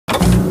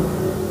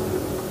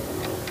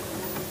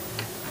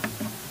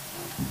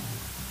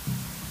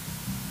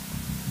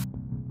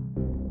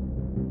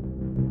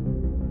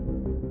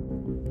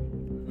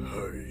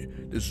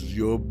This is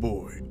your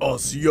boy,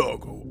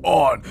 Asiago,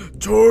 on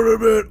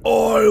Tournament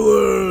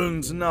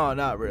Islands. No,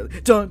 not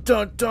really. Dun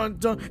dun dun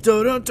dun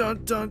dun dun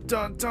dun dun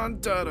dun dun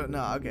dun.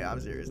 No, okay,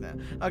 I'm serious now.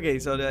 Okay,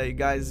 so there you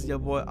guys, it's your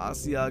boy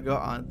Asiago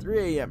on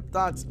 3 AM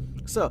Thoughts.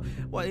 So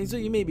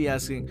you may be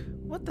asking,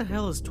 what the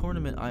hell is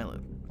Tournament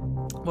Island?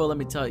 Well, let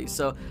me tell you.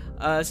 So,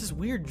 it's this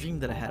weird dream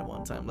that I had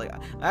one time. Like,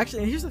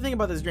 actually, and here's the thing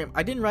about this dream.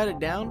 I didn't write it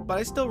down, but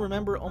I still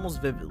remember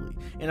almost vividly.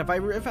 And if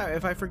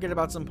I forget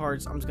about some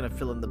parts, I'm just gonna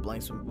fill in the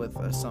blanks with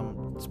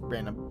some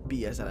random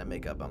BS that I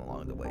make up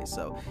along the way.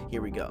 So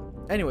here we go.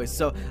 Anyways,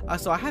 so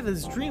I had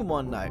this dream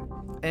one night,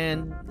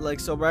 and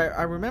like, so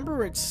I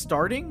remember it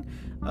starting.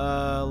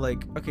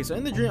 Okay, so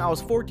in the dream I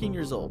was 14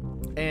 years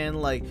old,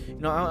 and like, you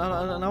know,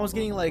 I was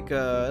getting like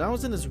I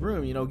was in this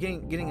room, you know,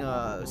 getting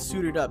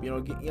suited up,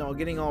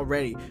 getting all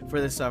ready for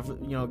this stuff,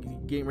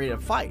 getting ready to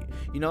fight,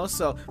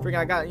 so freaking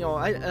I got,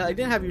 I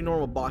didn't have your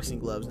normal boxing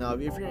gloves. Now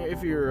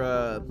if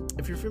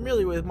you're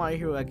familiar with My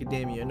Hero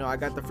Academia, I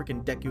got the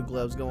freaking Deku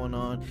gloves going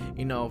on,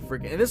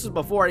 freaking, and this was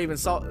before I even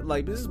saw,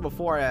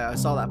 I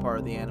saw that part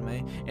of the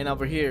anime. And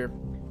over here,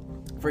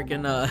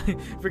 freaking I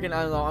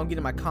don't know, I'm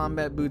getting my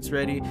combat boots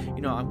ready.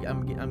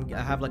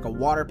 I have like a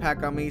water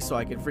pack on me so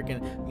I can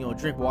freaking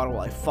drink water while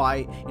I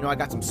fight. I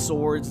got some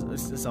swords,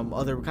 some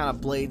other kind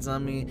of blades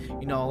on me.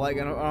 And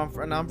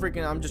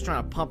I'm just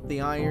trying to pump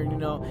the iron.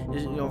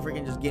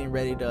 Freaking just getting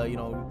ready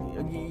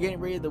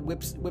to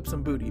whip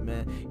some booty,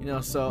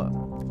 man.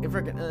 So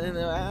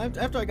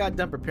after I got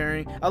done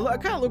preparing, I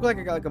kind of look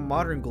like a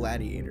modern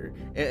gladiator,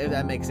 if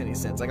that makes any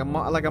sense, like a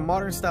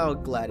modern style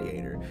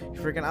gladiator.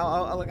 Freaking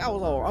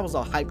I was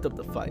all hyped up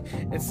to fight.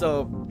 And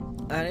so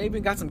I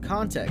even got some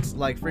context,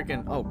 like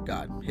freaking, oh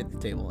god, hit the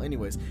table.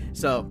 Anyways,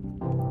 so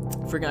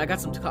freaking I got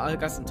some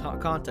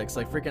context,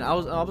 like freaking I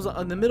was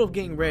in the middle of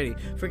getting ready.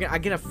 Freaking I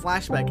get a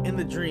flashback in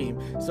the dream,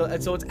 so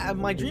it's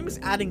my dream is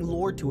adding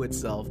lore to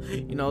itself,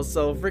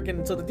 so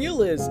freaking, so the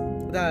deal is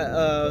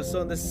that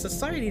so in this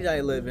society that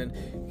I live in,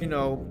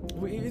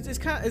 it's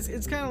kind of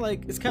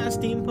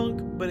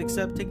steampunk, but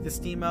except take the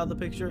steam out of the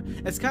picture.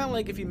 It's kind of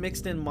like if you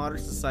mixed in modern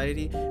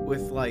society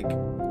with like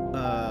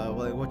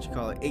what you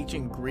call it,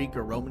 ancient Greek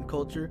or Roman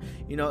culture.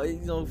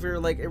 For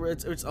like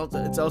it's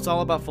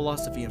all about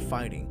philosophy and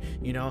fighting,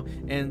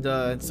 and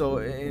so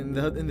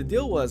the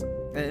deal was,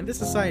 in this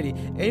society,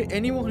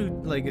 anyone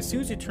who, like, as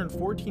soon as you turn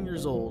 14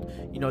 years old,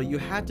 you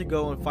had to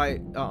go and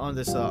fight on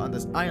this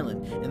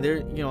island. And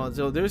there,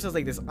 so there's just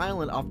like this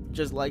island off,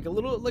 just like a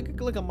little,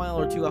 like a mile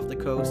or two off the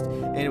coast,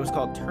 and it was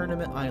called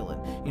Tournament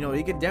Island.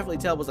 You could definitely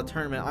tell it was a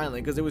tournament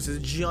island because it was this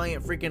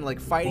giant freaking like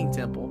fighting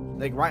temple,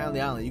 like right on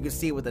the island. You could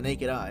see it with the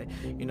naked eye,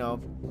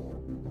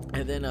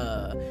 And then,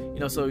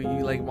 so you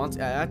like once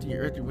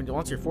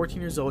you're 14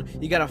 years old,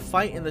 you gotta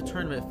fight in the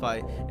tournament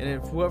fight, and then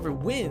whoever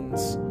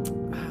wins,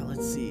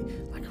 let's see,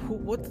 like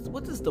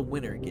what does the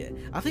winner get?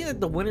 I think that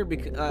the winner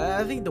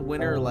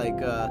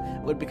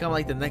would become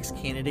like the next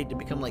candidate to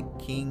become like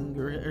king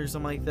or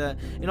something like that.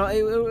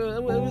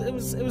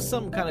 It was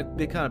something kind of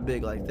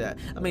big like that.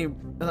 I mean,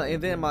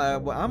 and then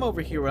I'm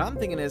over here. What I'm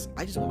thinking is,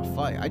 I just want to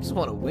fight. I just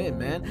want to win,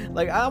 man.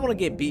 Like, I don't want to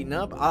get beaten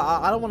up.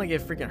 I don't want to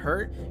get freaking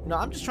hurt.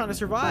 I'm just trying to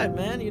survive,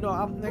 man.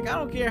 I'm like, I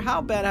don't care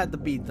how bad I have to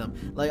beat them.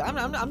 Like, I'm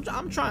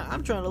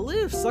trying to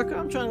live, sucker.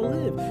 I'm trying to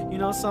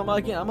live. So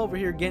I'm over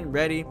here getting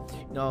ready.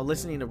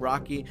 Listening to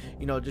Rocky.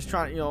 Just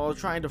trying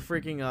to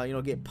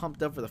freaking get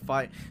pumped up for the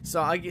fight.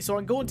 So I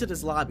go into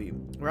this lobby,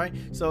 right?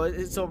 So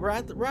we're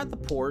at the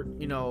port.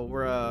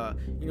 We're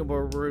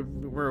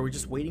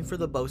just waiting for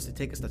the boats to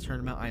take us to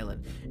Tournament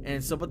Island.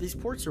 And so, but these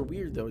ports are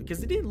weird though, because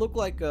they didn't look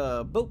like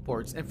boat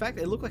ports. In fact,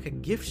 it looked like a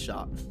gift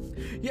shop.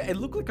 Yeah, it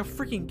looked like a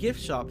freaking gift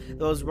shop that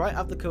was right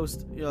off the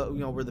coast.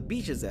 Where the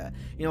beach is at.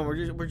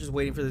 We're just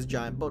waiting for this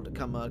giant boat to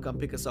come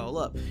pick us all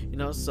up.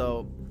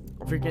 So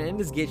freaking in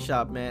this gift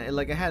shop, man, it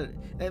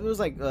was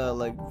like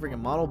freaking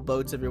model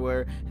boats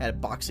everywhere. Had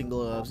boxing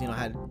gloves,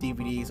 had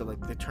DVDs of like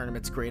the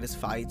tournament's greatest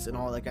fights and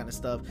all that kind of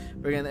stuff.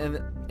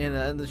 And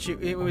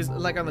it was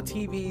like on the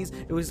TVs,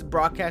 it was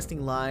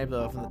broadcasting live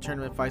from the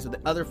tournament fights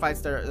with the other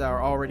fights that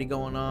are already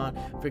going on.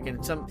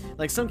 Freaking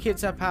some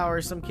kids have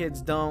powers, some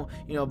kids don't,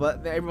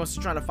 but everyone's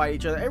just trying to fight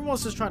each other.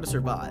 Everyone's just trying to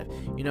survive,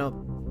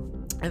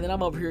 And then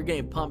I'm over here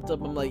getting pumped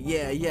up. I'm like,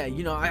 yeah,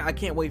 I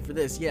can't wait for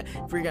this. Yeah,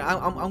 freaking,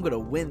 I'm gonna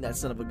win that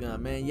son of a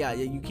gun, man. Yeah,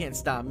 you can't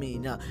stop me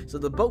now. So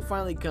the boat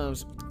finally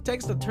comes,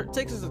 takes us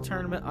to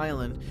Tournament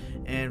Island,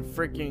 and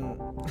freaking,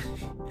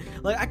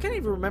 like, I can't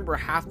even remember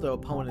half the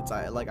opponents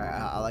I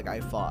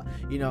fought,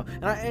 And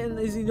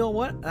you know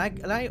what?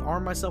 And I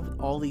armed myself with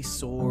all these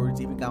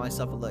swords. Even got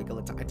myself like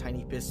a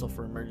tiny pistol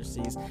for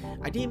emergencies.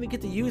 I didn't even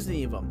get to use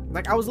any of them.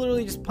 Like, I was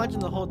literally just punching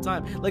the whole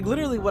time. Like,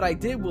 literally, what I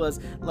did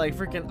was like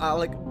freaking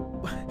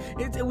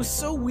it was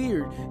so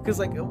weird, because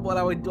like what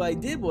I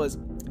did was,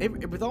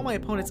 with all my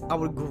opponents, I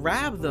would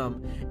grab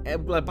them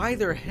by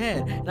their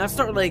head, and I'd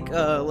start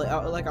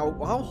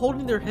while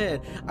holding their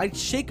head, I'd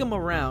shake them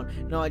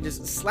around. I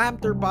just slap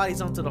their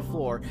bodies onto the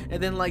floor,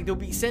 and then like they'll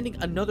be sending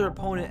another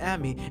opponent at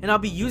me, and I'll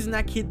be using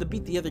that kid to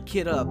beat the other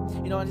kid up.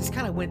 I just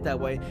kind of went that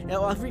way. And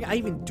I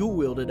even dual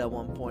wielded at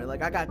one point.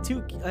 Like I got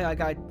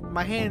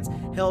my hands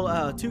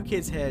held 2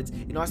 kids' heads.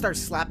 You know, I started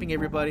slapping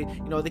everybody.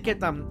 You know, they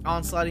kept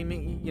onslaughting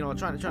me. You know,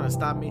 trying to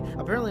stop me.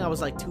 Apparently, I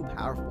was like too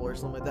powerful or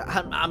something like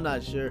that. I'm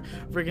not sure.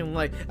 Freaking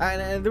like,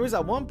 and there was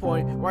at one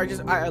point where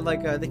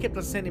they kept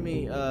on sending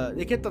me.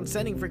 They kept on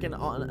sending freaking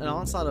an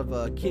onslaught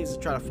of kids to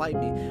try to fight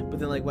me. But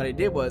then like what I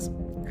did was,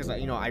 because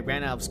I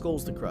ran out of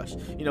skulls to crush,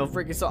 you know,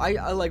 freaking, so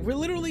I like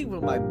literally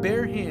with my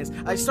bare hands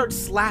I started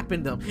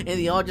slapping them, and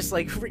they all just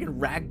like freaking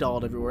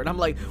ragdolled everywhere, and I'm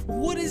like,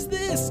 what is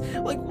this?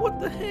 Like, what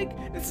the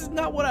heck? This is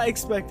not what I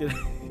expected.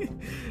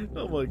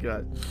 Oh my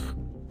god.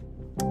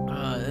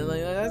 And like,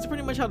 that's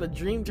pretty much how the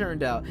dream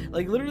turned out.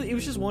 Like literally, it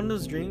was just one of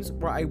those dreams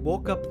where I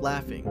woke up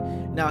laughing.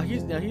 Now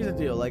here's the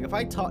deal. Like if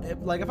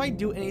I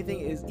do anything,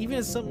 is even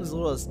as something as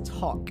little as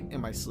talk in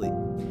my sleep,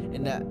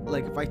 and that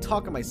like if I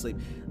talk in my sleep,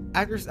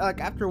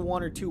 after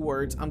 1 or 2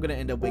 words, I'm gonna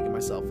end up waking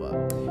myself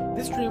up.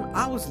 This dream,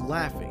 I was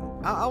laughing.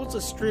 I was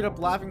just straight up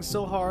laughing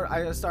so hard.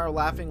 I started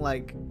laughing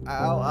like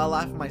I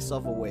laughed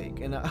myself awake,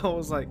 and I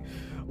was like,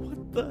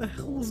 what the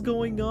hell is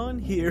going on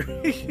here?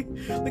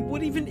 Like,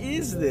 what even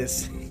is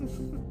this?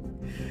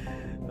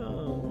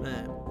 Oh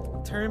man,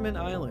 Tournament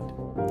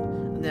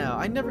Island. Now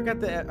I never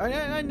got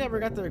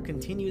to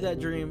continue that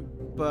dream,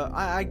 but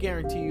I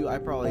guarantee you I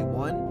probably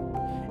won.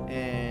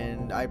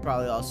 And I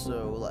probably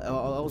also,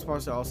 I was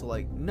probably also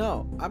like,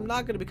 no, I'm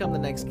not gonna become the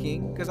next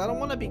king, because I don't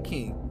want to be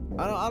king.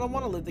 I don't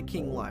want to live the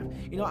king life.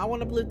 You know, I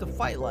want to live the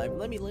fight life.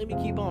 Let me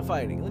keep on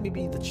fighting. Let me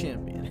be the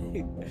champion. I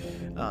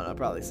don't know. I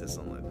probably said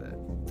something like that.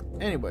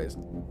 Anyways,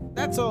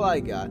 that's all I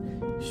got.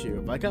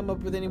 Shoot, if I come up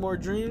with any more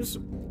dreams,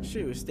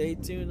 shoot, stay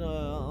tuned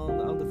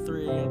on the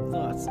 3 AM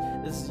Thoughts.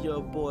 This is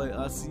your boy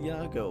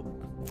Asiago,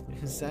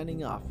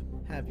 signing off.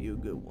 Have you a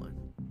good one.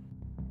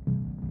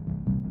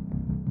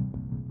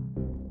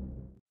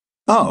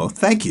 Oh,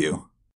 thank you.